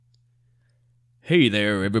Hey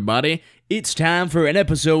there, everybody. It's time for an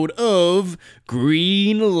episode of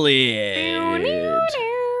Greenlit.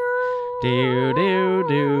 Do, do,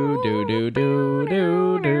 do, do, do, do,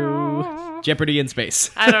 do, do. Jeopardy in space.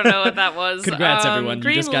 I don't know what that was. Congrats, everyone.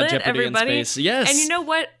 You just got Jeopardy everybody. in space. Yes. And you know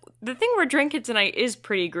what? The thing we're drinking tonight is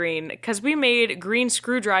pretty green, because we made green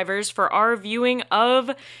screwdrivers for our viewing of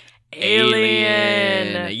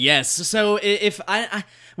Alien. Yes. So if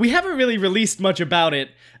we haven't really released much about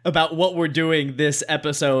what we're doing this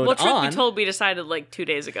episode Well, truth on. be told, we decided like 2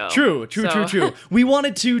 days ago. True. We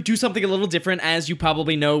wanted to do something a little different. As you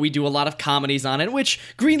probably know, we do a lot of comedies on it, which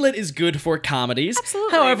Greenlit is good for comedies.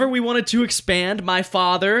 Absolutely. However, we wanted to expand. My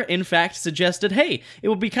father, in fact, suggested, hey, it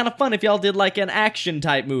would be kind of fun if y'all did like an action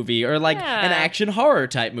type movie or like an action horror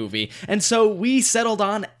type movie. And so we settled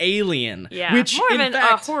on Alien. Yeah, which, more of in a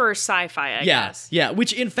fact, horror sci-fi, I guess. Yeah,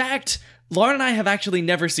 which in fact, Lauren and I have actually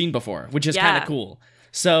never seen before, which is kind of Yeah. cool.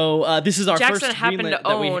 So this is our Jackson first happened Greenlit to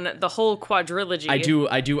own the whole quadrilogy. I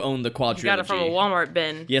do own the quadrilogy. You got it from a Walmart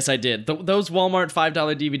bin. Yes, I did. Those Walmart $5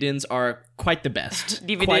 DVDs are quite the best.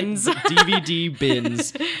 Dividends. DVD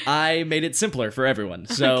bins. I made it simpler for everyone.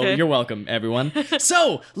 So Okay. You're welcome, everyone.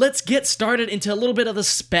 So let's get started into a little bit of the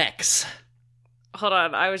specs. Hold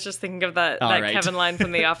on, I was just thinking of that All right. Kevin line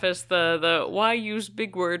from The Office, the why use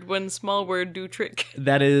big word when small word do trick.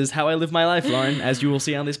 That is how I live my life, Lauren, as you will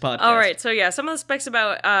see on this podcast. All right, so yeah, some of the specs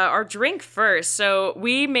about our drink first. So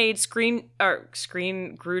we made screen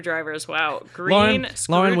screwdrivers. Wow, green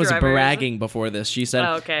Lauren was screwdrivers. bragging before this. She said,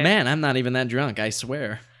 Oh, okay. man, I'm not even that drunk, I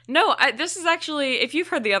swear. No, this is actually, if you've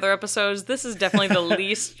heard the other episodes, this is definitely the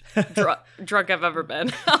least drunk I've ever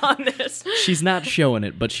been on this. She's not showing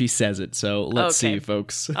it, but she says it, so let's Okay. see,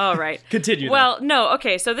 folks. All right. Continue, though. Well, no,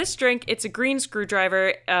 okay, so this drink, it's a green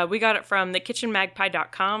screwdriver. We got it from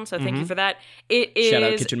thekitchenmagpie.com, so thank you for that. It is Shout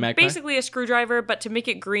out Kitchen Magpie. basically a screwdriver, but to make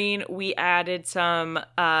it green, we added some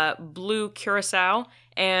blue curacao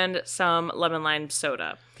and some lemon lime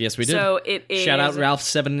soda. Yes, we did. So it is... Shout out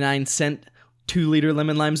Ralph's 79-cent 2-liter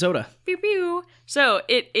lemon lime soda. Pew, pew. So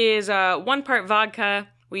it is 1 part vodka.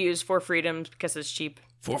 We use 4 Freedoms because it's cheap.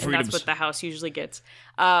 4 and Freedoms. That's what the house usually gets.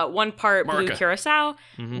 1 part blue Marca. curacao,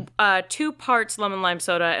 2 parts lemon lime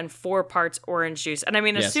soda, and 4 parts orange juice. And I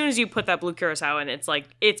mean, as Yes. soon as you put that blue curacao in, it's like,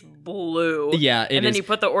 it's blue. Yeah, it And then is. you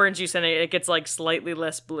put the orange juice in it gets like slightly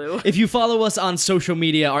less blue. If you follow us on social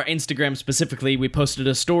media, our Instagram specifically, we posted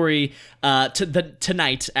a story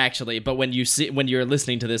tonight actually. But when you're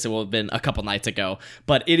listening to this, it will have been a couple nights ago.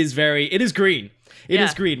 But it is green. It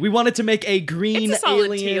is Yeah. green. We wanted to make a green It's a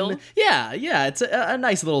solid alien. teal. Yeah, it's a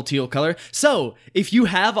nice little teal color. So if you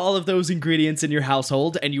have all of those ingredients in your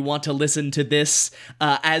household and you want to listen to this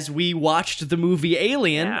as we watched the movie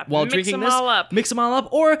Alien Yeah, while mix drinking them this, all up. mix them all up,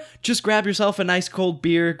 or just grab yourself a nice cold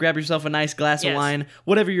beer, grab yourself a nice glass of Yes. wine,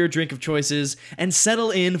 whatever your drink of choice is, and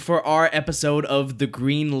settle in for our episode of The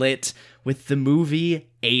Greenlit with the movie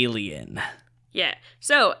Alien. Yeah.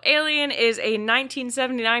 So, Alien is a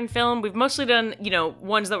 1979 film. We've mostly done,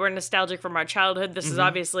 ones that were nostalgic from our childhood. This is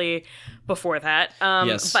obviously before that.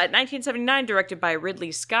 Yes. But 1979, directed by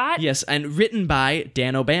Ridley Scott. Yes, and written by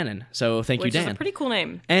Dan O'Bannon. So thank Which you, is Dan. a pretty cool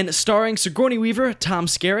name. And starring Sigourney Weaver, Tom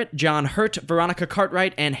Skerritt, John Hurt, Veronica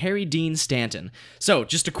Cartwright, and Harry Dean Stanton. So,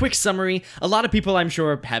 just a quick summary. A lot of people, I'm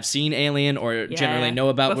sure, have seen Alien or generally know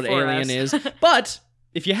about what before Alien us. is. But,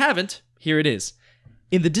 if you haven't, here it is.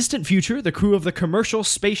 In the distant future, the crew of the commercial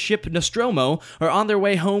spaceship Nostromo are on their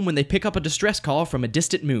way home when they pick up a distress call from a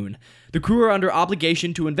distant moon. The crew are under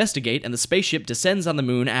obligation to investigate, and the spaceship descends on the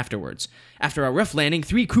moon afterwards. After a rough landing,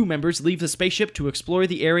 3 crew members leave the spaceship to explore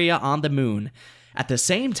the area on the moon. At the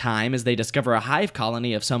same time as they discover a hive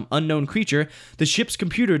colony of some unknown creature, the ship's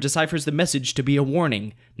computer deciphers the message to be a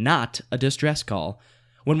warning, not a distress call.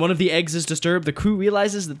 When one of the eggs is disturbed, the crew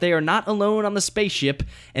realizes that they are not alone on the spaceship,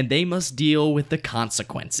 and they must deal with the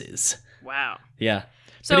consequences. Wow. Yeah.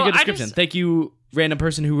 So Pretty good I description. just- Thank you, random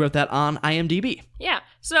person who wrote that on IMDb. Yeah.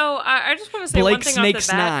 So, I just want to say Blake one thing Snakes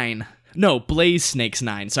off the bat. 9. No, Blaze Snakes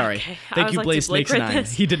 9. Sorry. Okay. I Thank was you, like, Blaze did Blake Snakes write 9.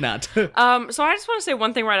 this? He did not. So I just want to say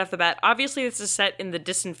one thing right off the bat. Obviously, this is set in the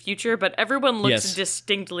distant future, but everyone looks Yes.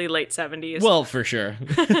 distinctly late 70s. Well, for sure.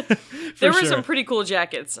 there were some pretty cool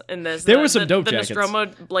jackets in this. There were some dope the jackets.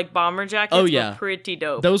 Nostromo bomber jackets. Oh, yeah. were pretty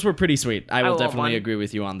dope. Those were pretty sweet. I will want definitely one. agree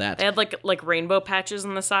with you on that. They had like rainbow patches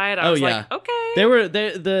on the side. I was like, okay. They were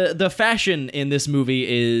the fashion in this movie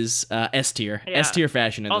is S tier. Yeah. S tier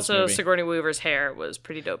fashion in Also, this movie. Sigourney Weaver's hair was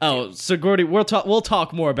pretty dope. Oh, too. Sigourney, we'll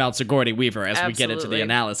talk more about Sigourney Weaver as we get into the Absolutely.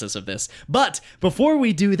 analysis of this. But before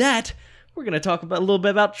we do that, we're going to talk about a little bit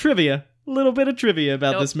about trivia. A little bit of trivia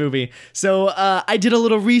about this movie. So I did a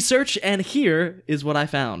little research, and here is what I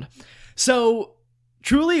found. So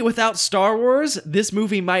truly, without Star Wars, this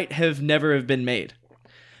movie might have never have been made.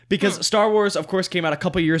 Because Star Wars, of course, came out a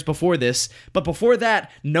couple years before this, but before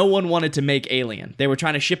that, no one wanted to make Alien. They were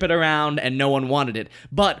trying to ship it around, and no one wanted it.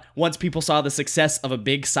 But once people saw the success of a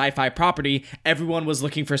big sci-fi property, everyone was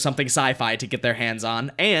looking for something sci-fi to get their hands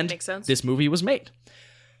on, and Makes sense. this movie was made.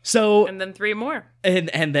 So, And then 3 more. and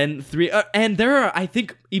then 3, and there are, I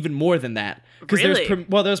think, even more than that. Because Really?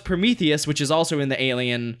 there's Prometheus, which is also in the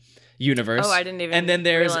Alien universe. Oh, I didn't even And then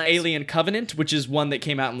there's realize. Alien Covenant, which is one that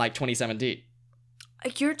came out in like 2017.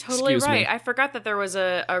 You're totally Excuse me. right. I forgot that there was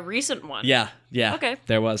a recent one. Yeah. Okay.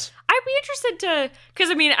 There was. I'd be interested to, because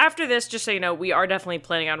I mean, after this, just so you know, we are definitely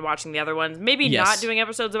planning on watching the other ones. Maybe Yes. not doing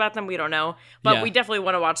episodes about them, we don't know. But Yeah. we definitely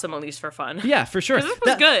want to watch them at least for fun. Yeah, for sure. 'Cause this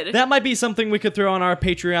was good. That might be something we could throw on our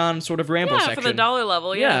Patreon sort of ramble Yeah, section. for the dollar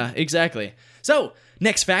level, yeah. Yeah, exactly. So,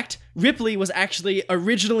 next fact, Ripley was actually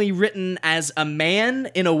originally written as a man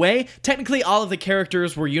in a way. Technically, all of the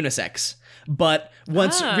characters were unisex. But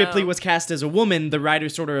once Oh. Ripley was cast as a woman, the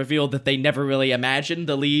writers sort of revealed that they never really imagined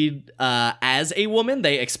the lead as a woman.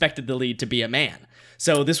 They expected the lead to be a man.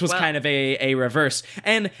 So this was Wow. kind of a reverse.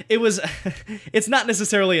 And it was, it's not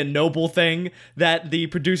necessarily a noble thing that the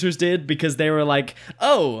producers did, because they were like,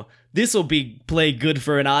 oh, this will play good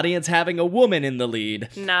for an audience having a woman in the lead.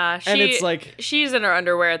 Nah, And it's like- she's in her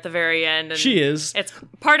underwear at the very end. And She is. It's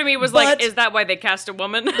part of me was But- like, is that why they cast a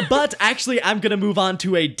woman? But actually, I'm going to move on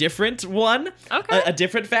to a different one. Okay. A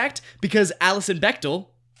different fact, because Alison Bechdel,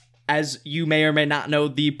 as you may or may not know,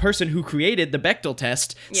 the person who created the Bechdel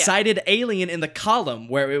test, Yeah. cited Alien in the column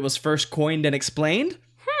where it was first coined and explained.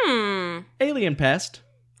 Alien passed.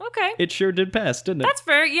 Okay. It sure did pass, didn't it? That's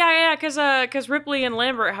fair. Yeah, because Ripley and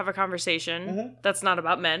Lambert have a conversation that's not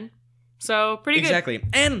about men. So, pretty good. Exactly.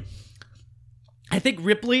 And I think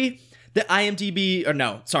Ripley, the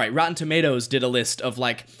Rotten Tomatoes did a list of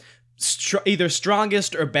like either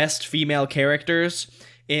strongest or best female characters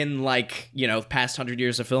in like, past 100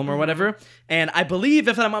 years of film or whatever. And I believe,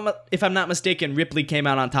 if I'm not mistaken, Ripley came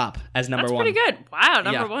out on top as number That's one. pretty good. Wow,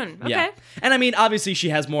 number Yeah. 1. Okay. Yeah. And I mean, obviously she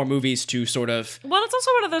has more movies to sort of Well, it's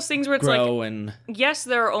also one of those things where it's like, grow and yes,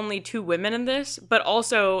 there are only 2 women in this, but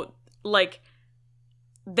also, like,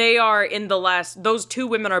 they are in the last, those 2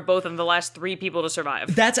 women are both in the last 3 people to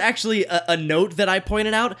survive. that's actually a note that I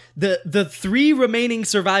pointed out. The 3 remaining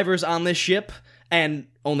survivors on this ship, and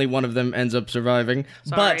only one of them ends up surviving.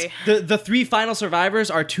 Sorry. But the 3 final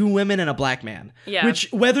survivors are 2 women and a black man. Yeah. Which,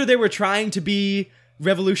 whether they were trying to be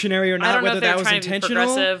revolutionary or not, don't know whether if they that were was trying to be intentional,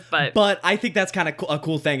 progressive, but- I think that's kind of a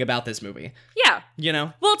cool thing about this movie. Yeah. You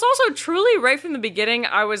know? Well, it's also truly right from the beginning,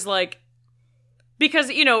 I was like, because,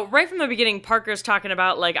 right from the beginning, Parker's talking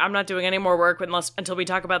about, like, I'm not doing any more work until we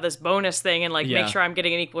talk about this bonus thing and, like, Yeah. make sure I'm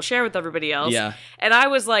getting an equal share with everybody else. Yeah. And I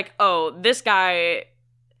was like, oh, this guy's,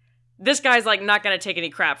 like, not going to take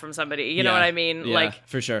any crap from somebody. You know Yeah. what I mean? Yeah, Like,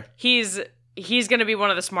 for sure. he's going to be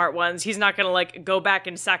one of the smart ones. He's not going to, like, go back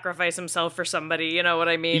and sacrifice himself for somebody. You know what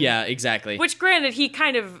I mean? Yeah, exactly. Which, granted, he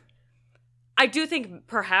kind of... I do think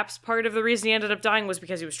perhaps part of the reason he ended up dying was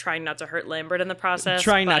because he was trying not to hurt Lambert in the process.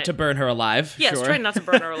 Trying but- not to burn her alive. Yes, sure. trying not to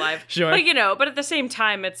burn her alive. Sure. But at the same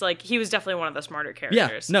time, it's like he was definitely one of the smarter Yeah,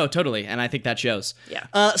 characters. no, totally, and I think that shows.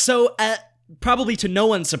 Yeah. So, probably to no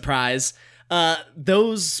one's surprise,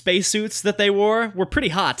 those spacesuits that they wore were pretty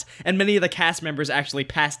hot, and many of the cast members actually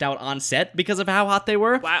passed out on set because of how hot they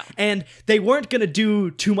were. Wow. And they weren't gonna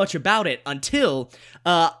do too much about it until,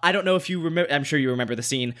 I don't know if you remember, I'm sure you remember the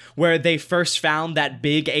scene where they first found that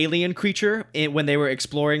big alien creature when they were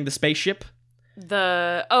exploring the spaceship.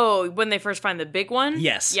 When they first find the big one?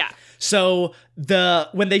 Yes. Yeah. So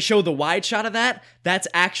when they show the wide shot of that, that's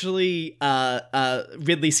actually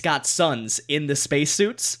Ridley Scott's sons in the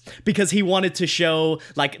spacesuits, because he wanted to show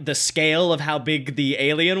like the scale of how big the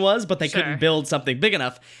alien was, but they Sure. couldn't build something big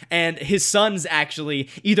enough. And his sons actually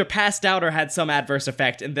either passed out or had some adverse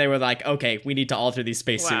effect, and they were like, "Okay, we need to alter these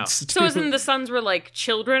Wow. spacesuits." So isn't the sons were like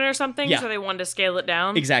children or something? Yeah. So they wanted to scale it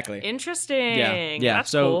down? Exactly. Interesting. Yeah. That's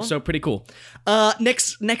so cool. so pretty cool.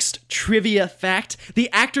 Next trivia fact: the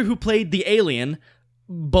actor who played the alien,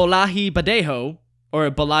 Bolaji Badejo, or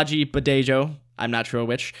Bolaji Badejo, I'm not sure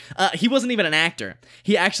which, he wasn't even an actor.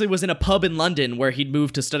 He actually was in a pub in London where he'd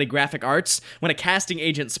moved to study graphic arts when a casting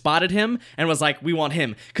agent spotted him and was like, "We want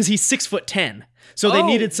him," because he's 6'10". So they Oh,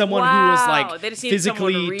 needed someone who was wow. like They just needed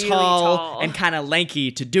someone physically really tall tall. and kind of lanky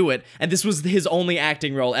to do it. And this was his only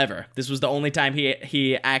acting role ever. This was the only time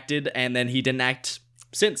he acted, and then he didn't act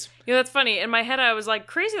since. That's funny. In my head, I was like,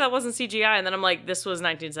 crazy that wasn't CGI. And then I'm like, this was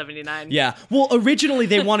 1979. Yeah. Well, originally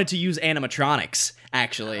they wanted to use animatronics,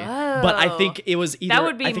 actually. But I think it was either That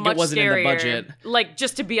would be I think much it wasn't scarier. in the budget. Like,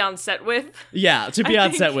 just to be on set with. Yeah, to be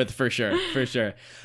on think- set with, for sure. For sure.